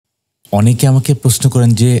অনেকে আমাকে প্রশ্ন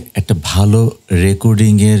করেন যে একটা ভালো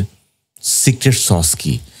রেকর্ডিংয়ের সিক্রেট সস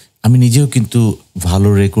কি। আমি নিজেও কিন্তু ভালো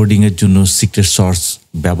রেকর্ডিংয়ের জন্য সিক্রেট সস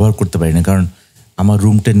ব্যবহার করতে পারি না, কারণ আমার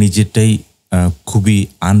রুমটা নিজেরটাই খুবই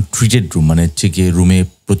আনট্রিটেড রুম, মানে হচ্ছে গিয়ে রুমে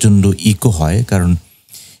প্রচণ্ড ইকো হয়, কারণ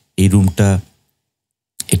এই রুমটা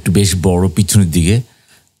একটু বেশ বড় পিছনের দিকে।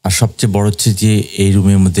 আর সবচেয়ে বড় হচ্ছে যে এই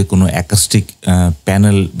রুমের মধ্যে কোনো অ্যাকাস্টিক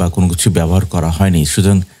প্যানেল বা কোনো কিছু ব্যবহার করা হয়নি,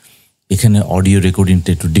 সুতরাং এখানে অডিও রেকর্ডিংটা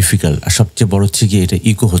একটু ডিফিকাল্ট। আর সবচেয়ে বড় হচ্ছে গিয়ে এটা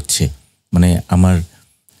ইকো হচ্ছে, মানে আমার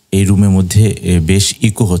এই রুমের মধ্যে বেশ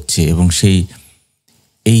ইকো হচ্ছে। এবং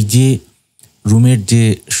এই যে রুমের যে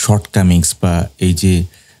শর্টকামিংস বা এই যে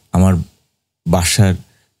আমার বাসার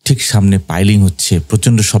ঠিক সামনে পাইলিং হচ্ছে,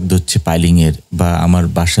 প্রচণ্ড শব্দ হচ্ছে পাইলিংয়ের, বা আমার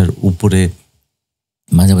বাসার উপরে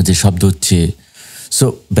মাঝে মাঝে শব্দ হচ্ছে। সো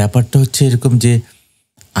ব্যাপারটা হচ্ছে এরকম যে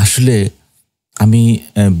আসলে আমি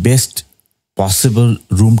বেস্ট পসিবল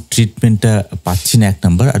রুম ট্রিটমেন্টটা পাচ্ছি না, 1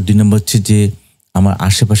 নম্বর। আর 2 নম্বর হচ্ছে যে আমার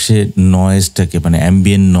আশেপাশে নয়েজটাকে, মানে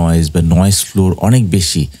অ্যাম্বিয়েন্ট নয়েজ বা নয়েজ ফ্লোর অনেক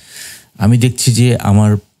বেশি। আমি দেখছি যে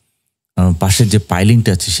আমার পাশের যে পাইলিংটা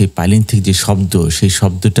আছে, সেই পাইলিং থেকে যে শব্দ, সেই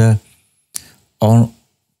শব্দটা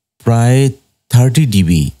প্রায় 30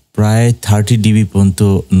 ডিবি পর্যন্ত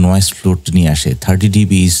নয়েজ ফ্লোরটা নিয়ে আসে। 30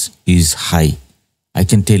 DB is high, I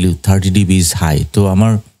can tell you 30 DB is high. তো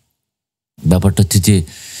আমার ব্যাপারটা হচ্ছে যে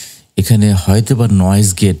এখানে হয়তো বা নয়েজ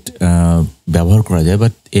গেট ব্যবহার করা যায়,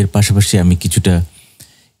 বাট এর পাশাপাশি আমি কিছুটা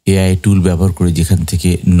এআই টুল ব্যবহার করি, যেখান থেকে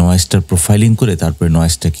নয়েজটার প্রোফাইলিং করে তারপরে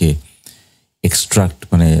নয়েজটাকে এক্সট্রাক্ট,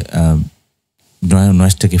 মানে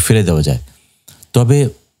নয়েজটাকে ফেলে দেওয়া যায়। তবে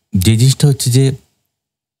যে জিনিসটা হচ্ছে যে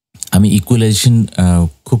আমি ইকুয়ালাইজেশন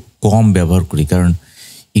খুব কম ব্যবহার করি, কারণ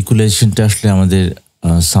ইকুয়ালাইজেশনটা আসলে আমাদের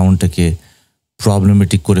সাউন্ডটাকে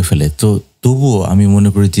প্রবলেমেটিক করে ফেলে। তো তবুও আমি মনে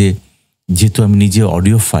করি যে যেহেতু আমি নিজে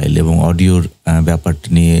অডিও ফাইল এবং অডিওর ব্যাপারটা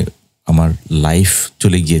নিয়ে আমার লাইফ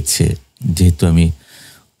চলে গিয়েছে, যেহেতু আমি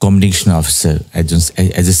communication officer,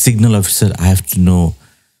 as a signal officer, I have to know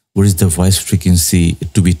what is the voice frequency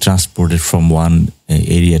to be transported from one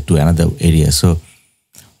area to another area. So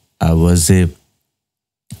I was a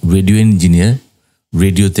radio engineer,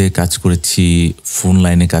 রেডিওতে কাজ করেছি, phone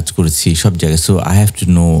লাইনে কাজ করেছি, সব জায়গায়। So I have to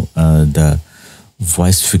know the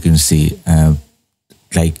voice frequency.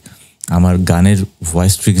 Like আমার গানের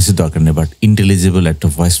ভয়েস ফ্রিকোয়েন্সি দরকার নেই, বাট ইন্টেলিজেবল একটা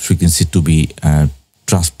voice frequency two B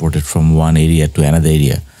transported from one area to another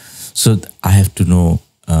area. So I have to know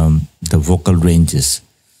the vocal ranges.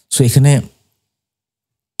 So এখানে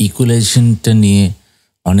ইকুয়ালাইজেশনটা নিয়ে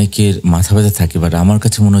অনেকের মাথা ব্যথা থাকে, বাট আমার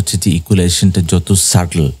কাছে মনে হচ্ছে যে ইকুয়ালাইজেশনটা যত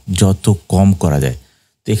সাটল, যত কম করা যায়।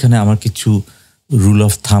 তো এখানে আমার কিছু রুল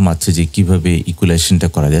অফ থাম আছে যে কিভাবে ইকুয়ালাইজেশনটা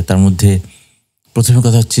করা যায়। তার মধ্যে প্রথমে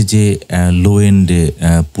কথা হচ্ছে যে লো এন্ডে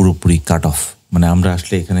পুরোপুরি কাট অফ, মানে আমরা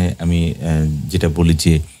আসলে এখানে আমি যেটা বলি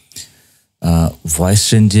যে ভয়েস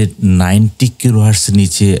রেঞ্জের 90 কিলোহার্টসের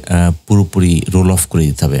নিচে পুরোপুরি রোল অফ করে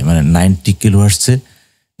দিতে হবে, মানে 90 কিলোহার্টসের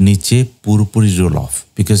নিচে পুরোপুরি রোল অফ।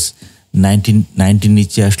 বিকজ 90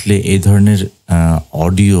 নিচে আসলে এই ধরনের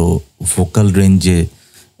অডিও ভোকাল রেঞ্জে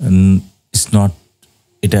ইটস নট,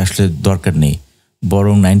 এটা আসলে দরকার নেই।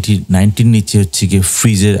 বরং 90 নিচে হচ্ছে গিয়ে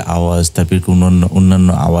ফ্রিজের আওয়াজ, তারপরে অন্যান্য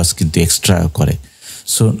আওয়াজ কিন্তু এক্সট্রা করে।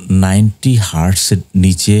 সো 90 হার্টসের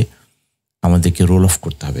নিচে আমাদেরকে রোল অফ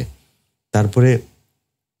করতে হবে। তারপরে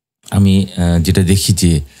আমি যেটা দেখি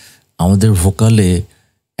যে আমাদের ভোকালে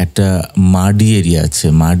একটা মাডি এরিয়া আছে।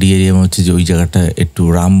 মাডি এরিয়া হচ্ছে যে ওই জায়গাটা একটু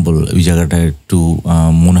রাম্বল, ওই জায়গাটা একটু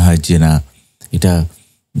মনে হয় যে না, এটা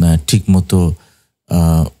ঠিক মতো,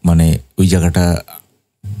 মানে ওই জায়গাটা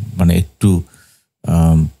মানে একটু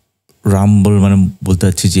রাম্বল, মানে বলতে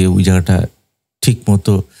চাচ্ছি যে ওই জায়গাটা ঠিক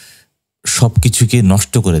মতো সব কিছুকে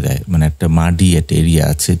নষ্ট করে দেয়, মানে একটা মাডি একটা এরিয়া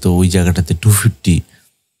আছে। তো ওই জায়গাটাতে 250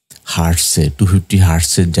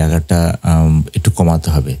 হার্টসের জায়গাটা একটু কমাতে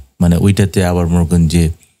হবে, মানে ওইটাতে আবার মনে করেন যে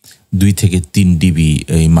 2 থেকে 3 ডিবি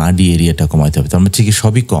এই মাডি এরিয়াটা কমাতে হবে। তার মানে থেকে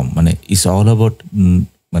সবই কম, মানে ইটস অল অ্যাবাউট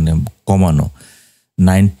মানে কমানো।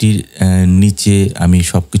 90 নিচে আমি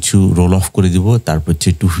সব কিছু রোল অফ করে দিব। তারপর হচ্ছে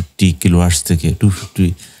 250 কিলোহার্টস থেকে 250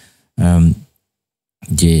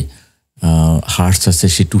 যে হার্টস আছে,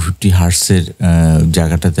 সেই 250 হার্টসের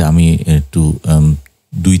জায়গাটাতে আমি একটু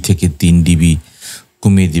 2 থেকে 3 ডিবি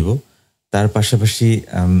কমিয়ে দিব। তার পাশাপাশি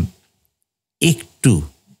একটু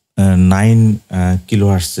 9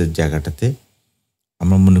 কিলোহার্টসের জায়গাটাতে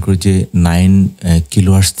আমরা মনে করি যে 9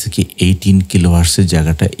 কিলোহার্টস থেকে 18 কিলোহার্টসের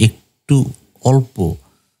জায়গাটা একটু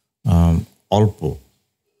অল্প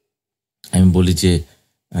আমি বলি যে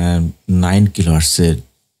 9 কিলোহার্টসের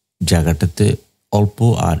জায়গাটাতে অল্প,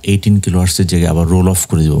 আর 18 কিলোহার্টসের জায়গায় আবার রোল অফ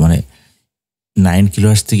করে দেবো, মানে 9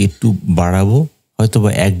 কিলোহার্টস থেকে একটু বাড়াবো হয়তো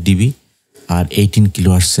বা 1 ডিবি, আর 18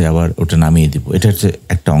 কিলোহার্টসে আবার ওটা নামিয়ে দেবো। এটা হচ্ছে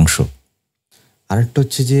একটা অংশ। আরেকটা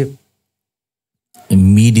হচ্ছে যে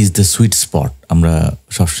mid is the sweet spot. আমরা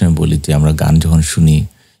সবসময় বলি যে আমরা গান যখন শুনি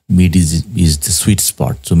mid is the sweet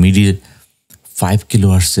spot. So মিডির 5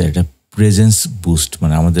 কিলোহার্টসের একটা প্রেজেন্স বুস্ট,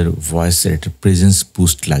 মানে আমাদের ভয়েসের একটা প্রেজেন্স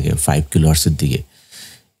বুস্ট লাগে 5 কিলোহার্টসের দিকে।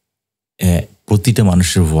 প্রতিটা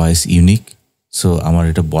মানুষের ভয়েস ইউনিক। সো আমার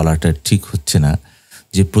এটা বলাটা ঠিক হচ্ছে না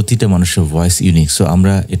যে প্রতিটা মানুষের ভয়েস ইউনিক। সো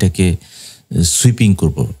আমরা এটাকে সুইপিং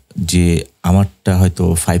করব যে আমারটা হয়তো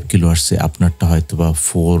 5 কিলোহার্টসে, আপনারটা হয়তো বা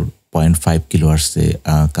 4.5 কিলোহার্টসে,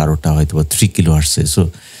 কারোটা হয়তো বা 3 কিলোহার্টসে। So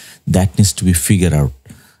that needs to B figure out.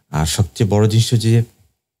 আর সবচেয়ে বড় জিনিস হচ্ছে যে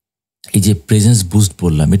এই যে প্রেজেন্স বুস্ট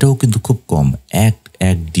বললাম, এটাও কিন্তু খুব কম,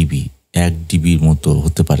 এক ডিবি, 1 ডিবির মতো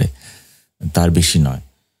হতে পারে, তার বেশি নয়।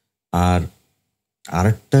 আর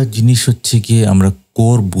আরেকটা জিনিস হচ্ছে গিয়ে আমরা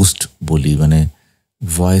কোর বুস্ট বলি, মানে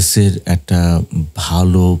ভয়েসের একটা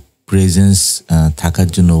ভালো প্রেজেন্স থাকার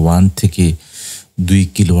জন্য 1 থেকে 2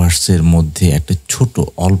 কিলোহার্টসের মধ্যে একটা ছোট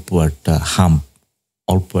অল্প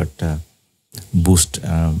একটা বুস্ট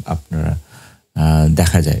আপনারা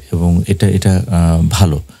দেখা যায়, এবং এটা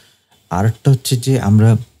ভালো। আরেকটা হচ্ছে যে আমরা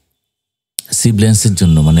সিবলেন্সের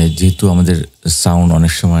জন্য, মানে যেহেতু আমাদের সাউন্ড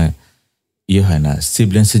অনেক সময় হয় না,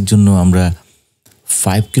 সিবলেন্সের জন্য আমরা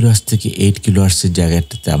 5 কিলোহার্টস থেকে 8 কিলোহার্টসের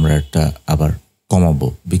জায়গাটাতে আমরা একটা আবার কমাবো,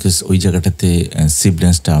 বিকজ ওই জায়গাটাতে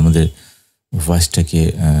সিবলেন্সটা আমাদের ভয়েসটাকে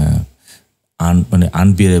মানে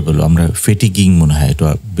আনবিয়ারেবল, আমরা ফেটিকিং মনে হয়, এটা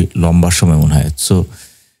লম্বা সময় মনে হয়। সো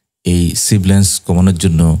এই সিবলেন্স কমানোর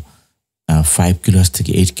জন্য 5 কিলোহার্টস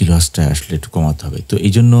থেকে 8 কিলোহার্টসটা আসলে একটু কমাতে হবে। তো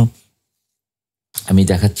এই জন্য আমি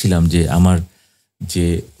দেখাচ্ছিলাম যে আমার যে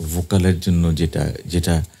ভোকালের জন্য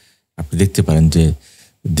যেটা আপনি দেখতে পারেন যে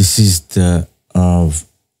this is the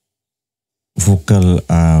vocal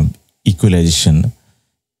equalisation,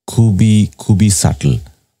 খুবই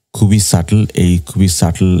সাটল। এই খুবই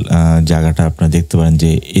সাটল জায়গাটা আপনারা দেখতে পারেন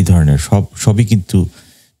যে এই ধরনের সবই কিন্তু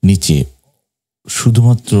নিচে,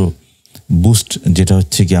 শুধুমাত্র বুস্ট যেটা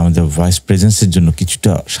হচ্ছে কি আমাদের ভয়েস প্রেজেন্সের জন্য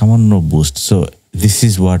কিছুটা সামান্য boost. So this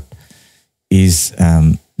is what is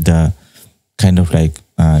the kind of like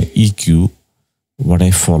EQ what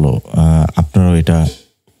I follow. আপনারাও এটা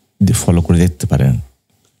ফলো করে দেখতে পারেন।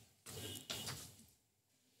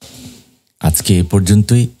 আজকে এই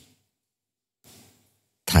পর্যন্তই,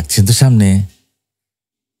 থাকছেন তো সামনে।